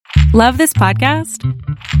Love this podcast?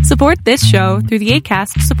 Support this show through the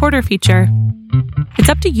Acast supporter feature. It's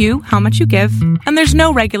up to you how much you give, and there's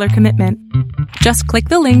no regular commitment. Just click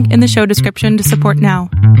the link in the show description to support now.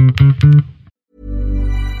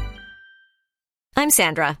 I'm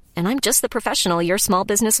Sandra, and I'm just the professional your small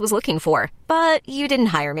business was looking for. But you didn't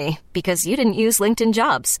hire me because you didn't use LinkedIn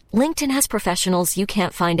Jobs. LinkedIn has professionals you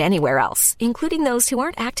can't find anywhere else, including those who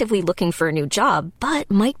aren't actively looking for a new job, but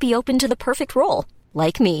might be open to the perfect role,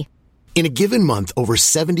 like me. In a given month, over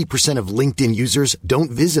 70% of LinkedIn users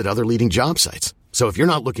don't visit other leading job sites. So if you're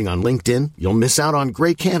not looking on LinkedIn, you'll miss out on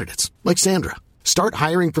great candidates like Sandra. Start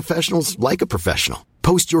hiring professionals like a professional.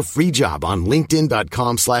 Post your free job on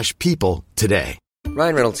linkedin.com/people today.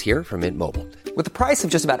 Ryan Reynolds here from Mint Mobile. With the price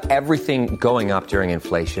of just about everything going up during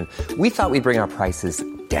inflation, we thought we'd bring our prices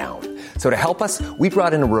down. So to help us, we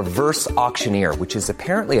brought in a reverse auctioneer, which is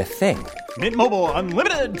apparently a thing. Mint Mobile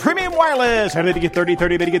Unlimited Premium Wireless. How to get 30,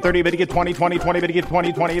 30, bit to get 30, bit to get 20, 20, 20, bit to get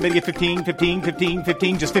 20, 20, bit to get 15, 15, 15,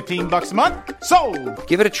 15, just $15 a month? Sold!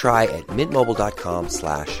 Give it a try at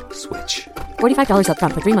mintmobile.com/switch. $45 up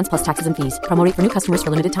front for 3 months plus taxes and fees. Promo rate for new customers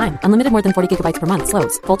for limited time. Unlimited more than 40 gigabytes per month.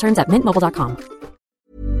 Slows full terms at mintmobile.com.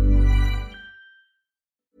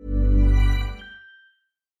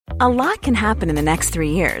 A lot can happen in the next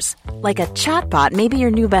 3 years. Like a chatbot may be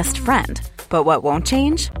your new best friend. But what won't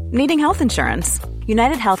change? Needing health insurance.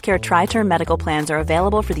 United Healthcare Tri-Term Medical Plans are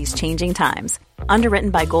available for these changing times. Underwritten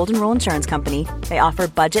by Golden Rule Insurance Company, they offer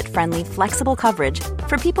budget-friendly, flexible coverage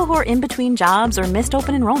for people who are in between jobs or missed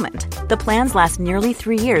open enrollment. The plans last nearly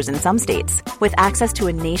 3 years in some states, with access to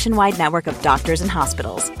a nationwide network of doctors and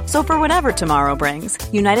hospitals. So for whatever tomorrow brings,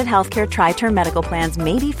 United Healthcare Tri-Term Medical Plans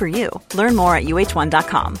may be for you. Learn more at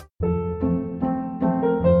uh1.com.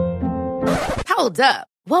 Hold up.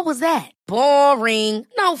 What was that? Boring.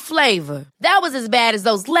 No flavor. That was as bad as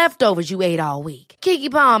those leftovers you ate all week.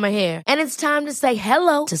 Keke Palmer here, and it's time to say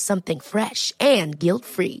hello to something fresh and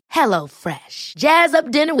guilt-free. Hello Fresh. Jazz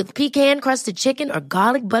up dinner with pecan-crusted chicken or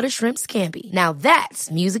garlic butter shrimp scampi. Now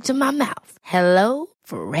that's music to my mouth. Hello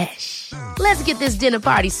Fresh. Let's get this dinner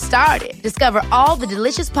party started. Discover all the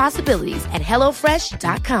delicious possibilities at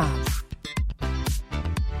hellofresh.com.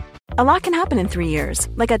 A lot can happen in 3 years.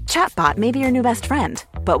 Like a chatbot may be your new best friend.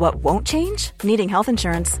 But what won't change? Needing health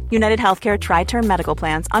insurance. United Healthcare Tri-Term Medical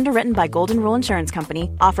Plans, underwritten by Golden Rule Insurance Company,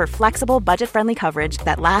 offer flexible, budget-friendly coverage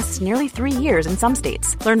that lasts nearly 3 years in some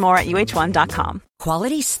states. Learn more at uh1.com.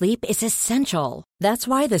 Quality sleep is essential. That's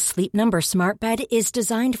why the Sleep Number Smart Bed is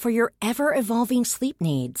designed for your ever-evolving sleep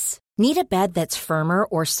needs. Need a bed that's firmer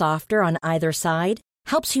or softer on either side?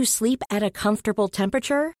 Helps you sleep at a comfortable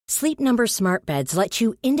temperature? Sleep Number Smart Beds let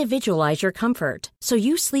you individualize your comfort, so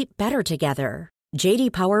you sleep better together. J.D.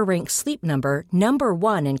 Power ranks Sleep Number number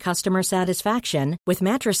 1 in customer satisfaction with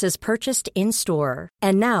mattresses purchased in-store.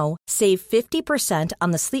 And now, save 50% on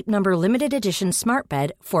the Sleep Number Limited Edition Smart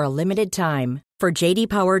Bed for a limited time. For J.D.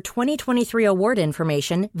 Power 2023 award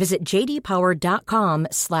information, visit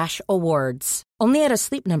jdpower.com/awards. Only at a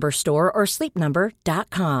Sleep Number store or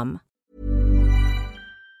sleepnumber.com.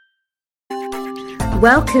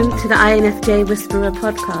 Welcome to the INFJ Whisperer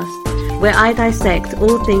podcast, where I dissect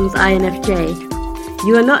all things INFJ.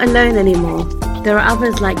 You are not alone anymore. There are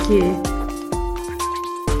others like you.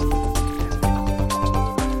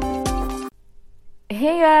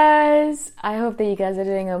 Hey guys! I hope that you guys are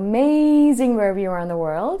doing amazing wherever you are in the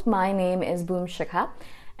world. My name is Boom Shikha,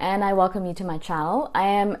 and I welcome you to my channel. I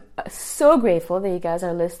am so grateful that you guys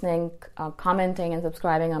are listening, commenting, and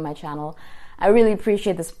subscribing on my channel. I really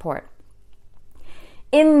appreciate the support.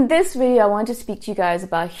 In this video, I want to speak to you guys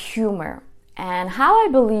about humor and how I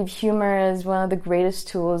believe humor is one of the greatest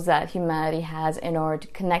tools that humanity has in order to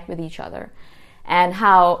connect with each other. And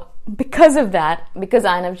how, because of that, because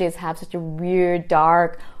INFJs have such a weird,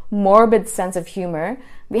 dark, morbid sense of humor,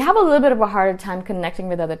 we have a little bit of a harder time connecting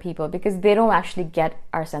with other people because they don't actually get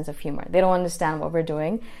our sense of humor. They don't understand what we're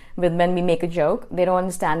doing when we make a joke. They don't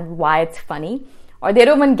understand why it's funny. Or they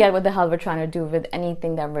don't even get what the hell we're trying to do with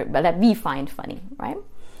anything that we find funny, right?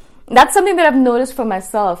 That's something that I've noticed for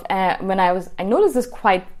myself. I noticed this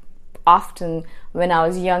quite often when I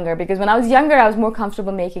was younger, because when I was younger, I was more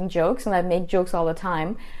comfortable making jokes, and I'd make jokes all the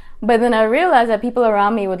time. But then I realized that people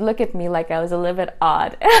around me would look at me like I was a little bit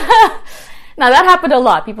odd. Now, that happened a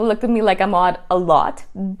lot. People looked at me like I'm odd a lot,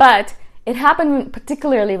 but it happened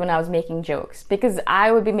particularly when I was making jokes, because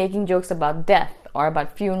I would be making jokes about death or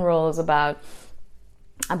about funerals, about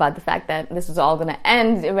the fact that this is all going to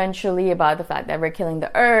end eventually, about the fact that we're killing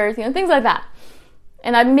the earth, things like that.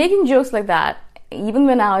 And I'd be making jokes like that. Even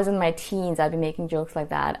when I was in my teens, I'd be making jokes like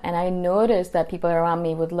that. And I noticed that people around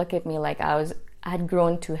me would look at me like I had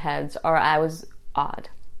grown 2 heads, or I was odd.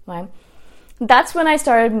 right? That's when I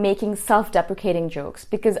started making self-deprecating jokes,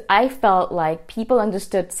 because I felt like people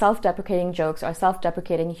understood self-deprecating jokes or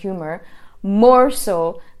self-deprecating humor more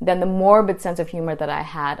so than the morbid sense of humor that I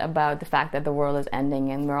had about the fact that the world is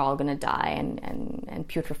ending and we're all going to die and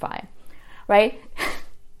putrefy, right?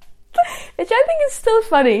 Which I think is still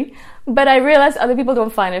funny, but I realize other people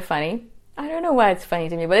don't find it funny. I don't know why it's funny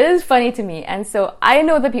to me, but it is funny to me. And so I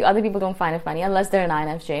know that other people don't find it funny unless they're an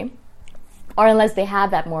INFJ or unless they have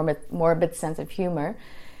that morbid sense of humor.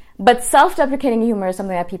 But self-deprecating humor is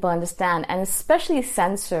something that people understand, and especially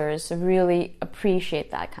censors really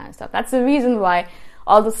appreciate that kind of stuff. That's the reason why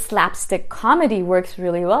all the slapstick comedy works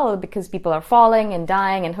really well, because people are falling and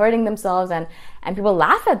dying and hurting themselves, and people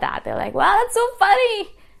laugh at that. They're like, wow, that's so funny.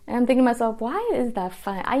 And I'm thinking to myself, why is that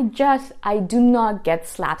funny? I do not get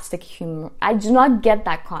slapstick humor. I do not get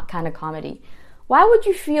that kind of comedy. Why would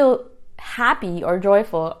you feel happy or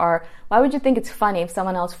joyful, or why would you think it's funny if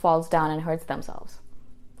someone else falls down and hurts themselves?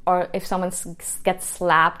 Or if someone gets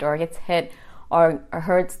slapped or gets hit or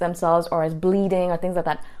hurts themselves or is bleeding or things like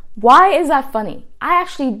that. Why is that funny? I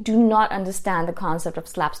actually do not understand the concept of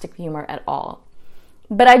slapstick humor at all.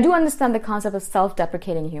 But I do understand the concept of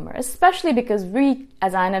self-deprecating humor, especially because we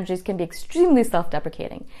as INFJs can be extremely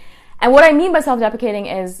self-deprecating. And what I mean by self-deprecating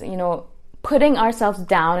is, putting ourselves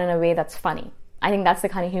down in a way that's funny. I think that's the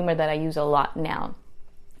kind of humor that I use a lot now,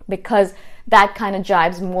 because that kind of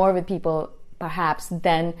jives more with people perhaps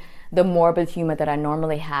than the morbid humor that I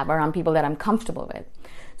normally have around people that I'm comfortable with.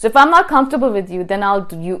 So if I'm not comfortable with you, then I'll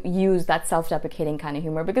use that self-deprecating kind of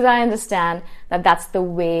humor, because I understand that that's the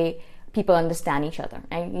way people understand each other.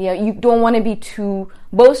 And you don't want to be too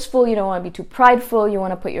boastful, you don't want to be too prideful, you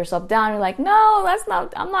want to put yourself down. You're like, no,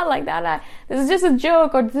 I'm not like that. This is just a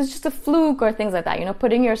joke, or this is just a fluke, or things like that.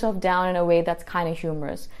 Putting yourself down in a way that's kind of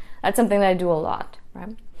humorous. That's something that I do a lot,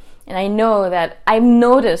 right? And I know that I've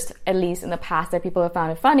noticed, at least in the past, that people have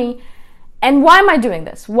found it funny. And why am I doing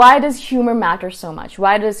this? Why does humor matter so much?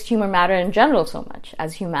 Why does humor matter in general so much?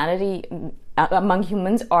 As humanity, among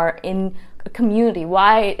humans, or in a community,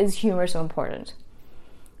 why is humor so important?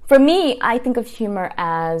 For me, I think of humor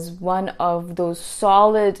as one of those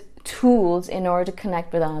solid tools in order to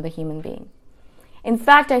connect with another human being. In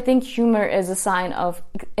fact, I think humor is a sign of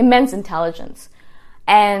immense intelligence.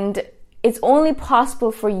 And it's only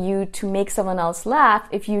possible for you to make someone else laugh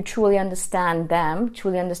if you truly understand them,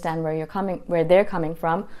 truly understand where they're coming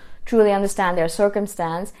from, truly understand their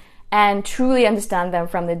circumstance, and truly understand them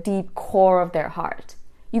from the deep core of their heart.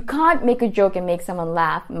 You can't make a joke and make someone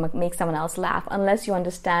else laugh unless you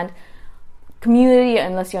understand community,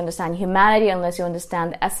 unless you understand humanity, unless you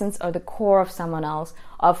understand the essence or the core of someone else,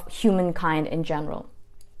 of humankind in general.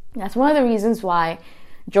 That's one of the reasons why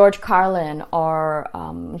George Carlin or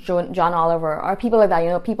John Oliver or people like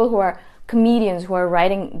that, people who are comedians who are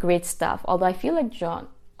writing great stuff. Although I feel like John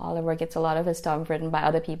Oliver gets a lot of his stuff written by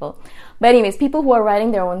other people. But anyways, people who are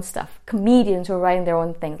writing their own stuff, comedians who are writing their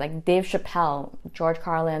own things, like Dave Chappelle, George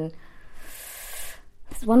Carlin.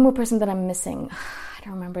 There's one more person that I'm missing. I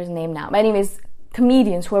don't remember his name now. But anyways,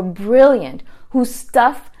 comedians who are brilliant, whose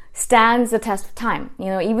stuff stands the test of time.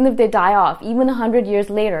 Even if they die off, even 100 years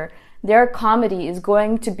later, their comedy is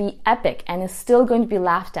going to be epic and is still going to be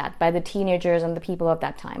laughed at by the teenagers and the people of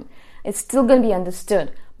that time. It's still going to be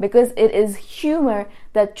understood because it is humor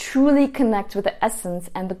that truly connects with the essence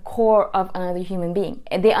and the core of another human being.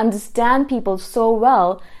 And they understand people so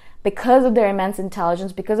well because of their immense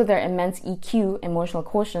intelligence, because of their immense EQ, emotional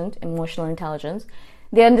quotient, emotional intelligence.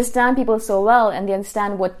 They understand people so well, and they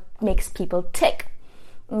understand what makes people tick.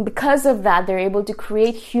 And because of that, they're able to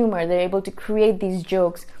create humor. They're able to create these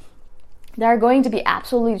jokes that are going to be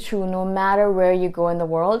absolutely true no matter where you go in the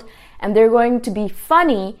world. And they're going to be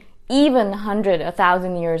funny even 100,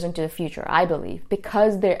 1,000 years into the future, I believe,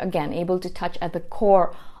 because they're, again, able to touch at the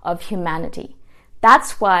core of humanity.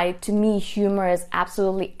 That's why, to me, humor is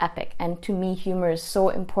absolutely epic. And to me, humor is so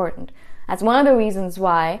important. That's one of the reasons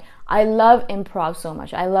why I love improv so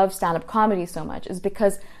much. I love stand-up comedy so much, is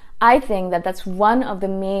because I think that that's one of the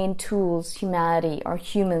main tools humanity or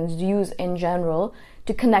humans use in general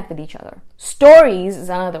to connect with each other. Stories is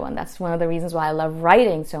another one. That's one of the reasons why I love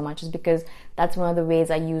writing so much, is because that's one of the ways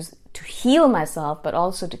I use to heal myself, but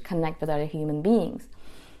also to connect with other human beings.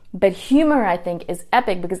 But humor, I think, is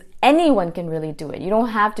epic because anyone can really do it. You don't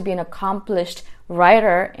have to be an accomplished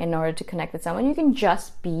writer in order to connect with someone. You can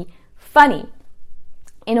just be funny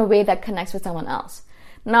in a way that connects with someone else.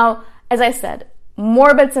 Now, as I said,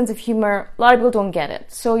 morbid sense of humor, a lot of people don't get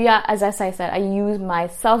it. So yeah, as I said, I use my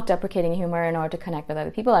self-deprecating humor in order to connect with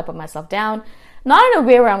other people. I put myself down, not in a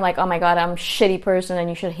way where I'm like, oh my God, I'm a shitty person and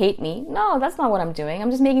you should hate me. No, that's not what I'm doing.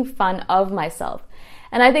 I'm just making fun of myself.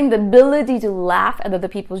 And I think the ability to laugh at other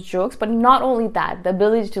people's jokes, but not only that, the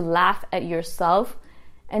ability to laugh at yourself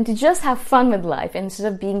and to just have fun with life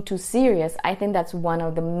instead of being too serious, I think that's one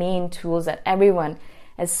of the main tools that everyone,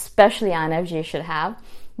 especially INFJs, should have,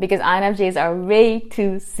 because INFJs are way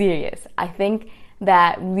too serious. I think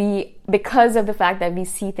that because of the fact that we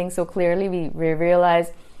see things so clearly, we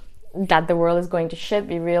realize that the world is going to shit,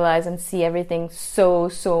 we realize and see everything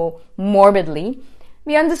so morbidly.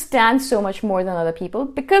 We understand so much more than other people.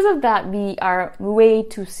 Because of that, we are way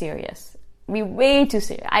too serious. We're way too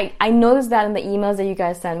serious. I noticed that in the emails that you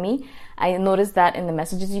guys send me. I noticed that in the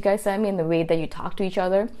messages you guys send me, in the way that you talk to each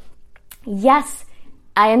other. Yes,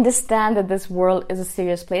 I understand that this world is a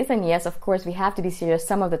serious place. And yes, of course, we have to be serious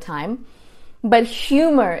some of the time. But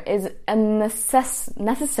humor is a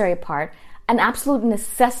necessary part, an absolute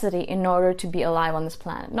necessity in order to be alive on this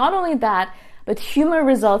planet. Not only that, but humor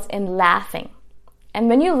results in laughing. And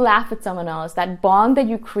when you laugh at someone else, that bond that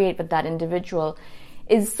you create with that individual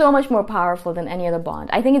is so much more powerful than any other bond.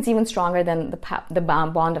 I think it's even stronger than the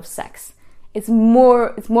bond of sex. It's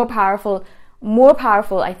more powerful,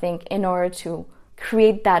 I think, in order to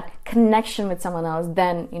create that connection with someone else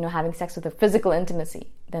than, having sex with a physical intimacy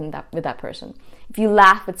with that person. If you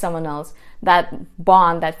laugh with someone else, that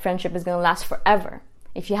bond, that friendship is going to last forever.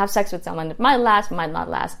 If you have sex with someone, it might last, might not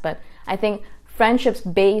last, but I think friendships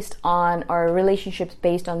based on, or relationships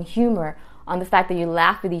based on humor, on the fact that you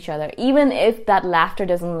laugh with each other, even if that laughter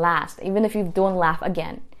doesn't last, even if you don't laugh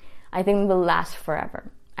again, I think it will last forever.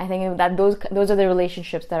 I think that those are the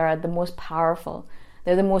relationships that are the most powerful.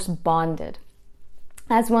 They're the most bonded.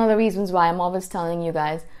 That's one of the reasons why I'm always telling you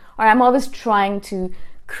guys, or I'm always trying to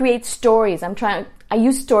create stories. I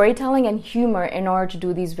use storytelling and humor in order to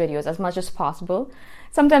do these videos as much as possible.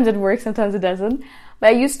 Sometimes it works, sometimes it doesn't. But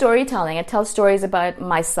I use storytelling. I tell stories about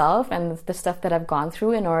myself and the stuff that I've gone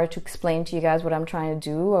through in order to explain to you guys what I'm trying to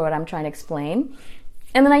do or what I'm trying to explain.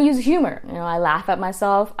 And then I use humor. I laugh at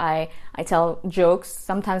myself. I tell jokes,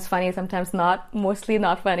 sometimes funny, sometimes not, mostly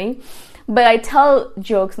not funny. But I tell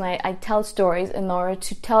jokes and I tell stories in order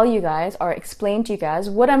to tell you guys or explain to you guys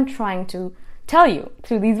what I'm trying to tell you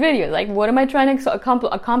through these videos. Like, what am I trying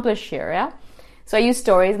to accomplish here, yeah? So I use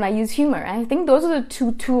stories and I use humor. And I think those are the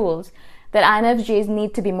two tools that INFJs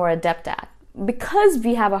need to be more adept at. Because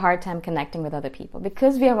we have a hard time connecting with other people,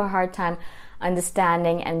 because we have a hard time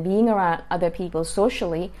understanding and being around other people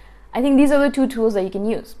socially, I think these are the two tools that you can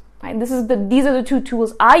use. Right? These are the two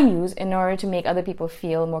tools I use in order to make other people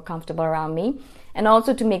feel more comfortable around me, and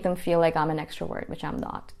also to make them feel like I'm an extrovert, which I'm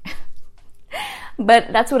not.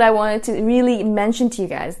 But that's what I wanted to really mention to you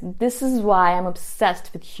guys. This is why I'm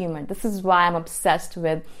obsessed with humor. This is why I'm obsessed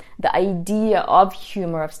with the idea of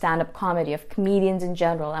humor, of stand-up comedy, of comedians in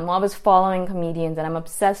general. I'm always following comedians and I'm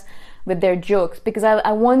obsessed with their jokes because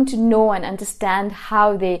I want to know and understand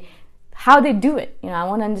how they do it. I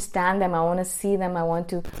want to understand them. I want to see them. I want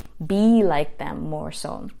to be like them more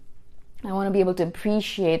so. I want to be able to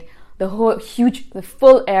appreciate the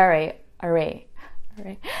full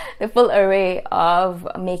array of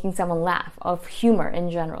making someone laugh, of humor in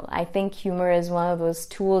general. I think humor is one of those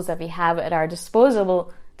tools that we have at our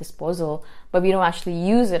disposal, but we don't actually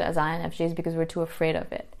use it as INFJs because we're too afraid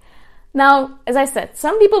of it. Now, as I said,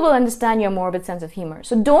 some people will understand your morbid sense of humor.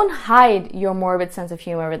 So don't hide your morbid sense of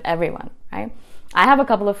humor with everyone, right? I have a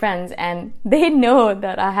couple of friends and they know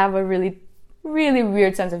that I have a really, really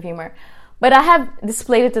weird sense of humor. But I have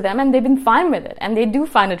displayed it to them and they've been fine with it and they do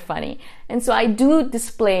find it funny. And so I do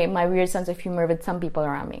display my weird sense of humor with some people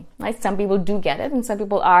around me. Right? Some people do get it and some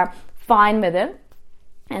people are fine with it.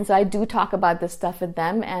 And so I do talk about this stuff with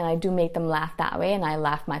them and I do make them laugh that way and I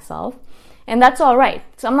laugh myself. And that's all right.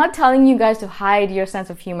 So I'm not telling you guys to hide your sense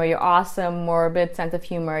of humor, your awesome, morbid sense of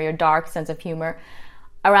humor, your dark sense of humor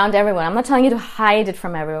around everyone. I'm not telling you to hide it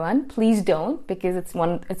from everyone. Please don't, because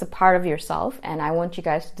it's a part of yourself and I want you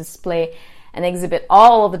guys to display and exhibit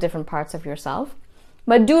all of the different parts of yourself.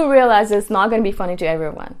 But do realize it's not going to be funny to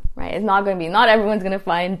everyone, right? Not everyone's going to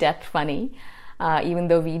find death funny, even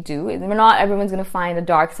though we do. Not everyone's going to find a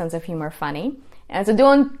dark sense of humor funny. And so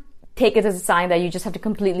don't take it as a sign that you just have to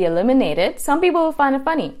completely eliminate it. Some people will find it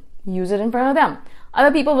funny. Use it in front of them.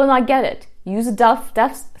 Other people will not get it. Use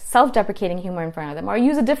a self-deprecating humor in front of them, or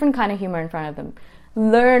use a different kind of humor in front of them.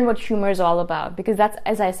 Learn what humor is all about, because that's,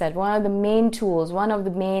 as I said, one of the main tools, one of the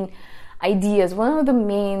main ideas, one of the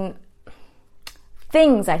main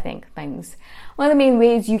things, one of the main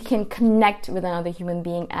ways you can connect with another human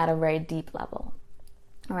being at a very deep level.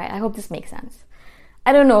 All right, I hope this makes sense.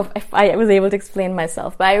 I don't know if I was able to explain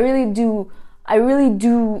myself, but I really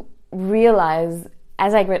do realize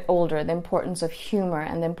as I get older the importance of humor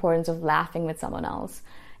and the importance of laughing with someone else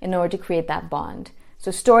in order to create that bond. So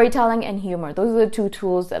storytelling and humor, those are the two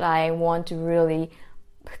tools that I want to really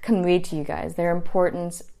convey to you guys. Their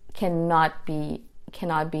importance I cannot convey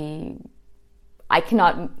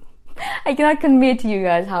to you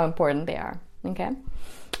guys how important they are. Okay?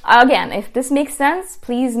 Again, if this makes sense,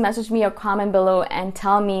 please message me or comment below and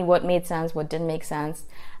tell me what made sense, what didn't make sense.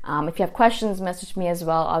 If you have questions, message me as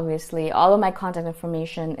well, obviously. All of my contact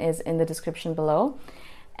information is in the description below.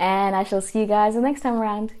 And I shall see you guys the next time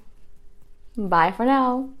around. Bye for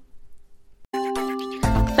now.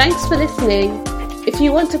 Thanks for listening. If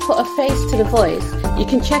you want to put a face to the voice, you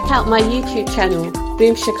can check out my YouTube channel,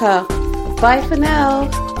 Boom Shikha. Bye for now.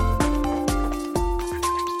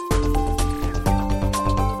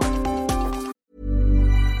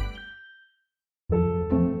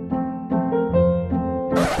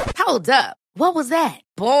 Hold up. What was that?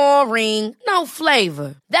 Boring. No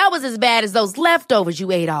flavor. That was as bad as those leftovers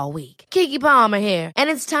you ate all week. Keke Palmer here. And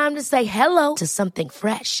it's time to say hello to something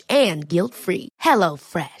fresh and guilt-free. Hello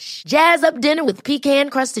Fresh. Jazz up dinner with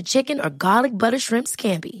pecan-crusted chicken or garlic butter shrimp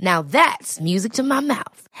scampi. Now that's music to my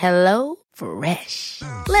mouth. Hello Fresh.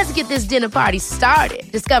 Let's get this dinner party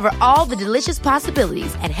started. Discover all the delicious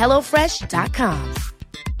possibilities at HelloFresh.com.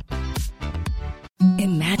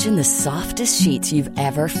 Imagine the softest sheets you've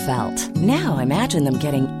ever felt. Now imagine them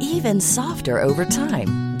getting even softer over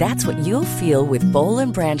time. That's what you'll feel with Boll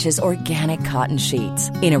 & Branch's organic cotton sheets.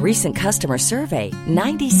 In a recent customer survey,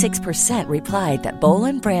 96% replied that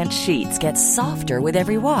Boll & Branch sheets get softer with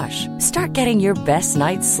every wash. Start getting your best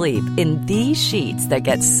night's sleep in these sheets that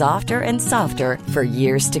get softer and softer for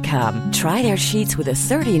years to come. Try their sheets with a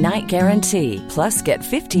 30-night guarantee. Plus, get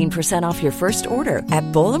 15% off your first order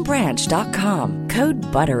at bollandbranch.com. Code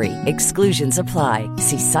BUTTERY. Exclusions apply.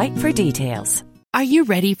 See site for details. Are you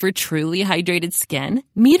ready for truly hydrated skin?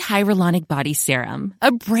 Meet Hyaluronic Body Serum,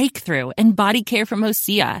 a breakthrough in body care from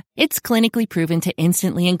Osea. It's clinically proven to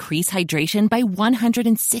instantly increase hydration by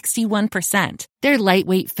 161%. Their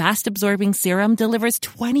lightweight, fast-absorbing serum delivers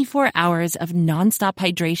 24 hours of nonstop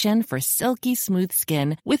hydration for silky smooth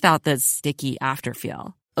skin without the sticky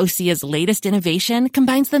afterfeel. Osea's latest innovation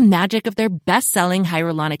combines the magic of their best-selling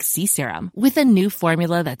Hyaluronic C Serum with a new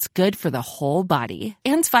formula that's good for the whole body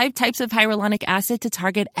and 5 types of hyaluronic acid to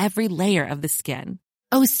target every layer of the skin.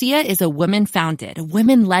 Osea is a women-founded,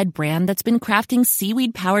 women-led brand that's been crafting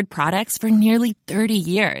seaweed-powered products for nearly 30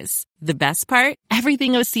 years. The best part?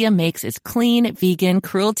 Everything Osea makes is clean, vegan,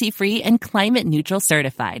 cruelty-free, and climate-neutral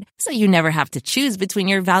certified, so you never have to choose between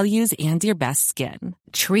your values and your best skin.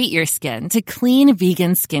 Treat your skin to clean,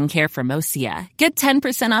 vegan skincare from Osea. Get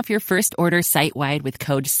 10% off your first order site-wide with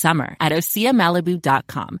code SUMMER at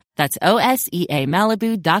OseaMalibu.com. That's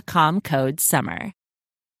OSEAMalibu.com, code SUMMER.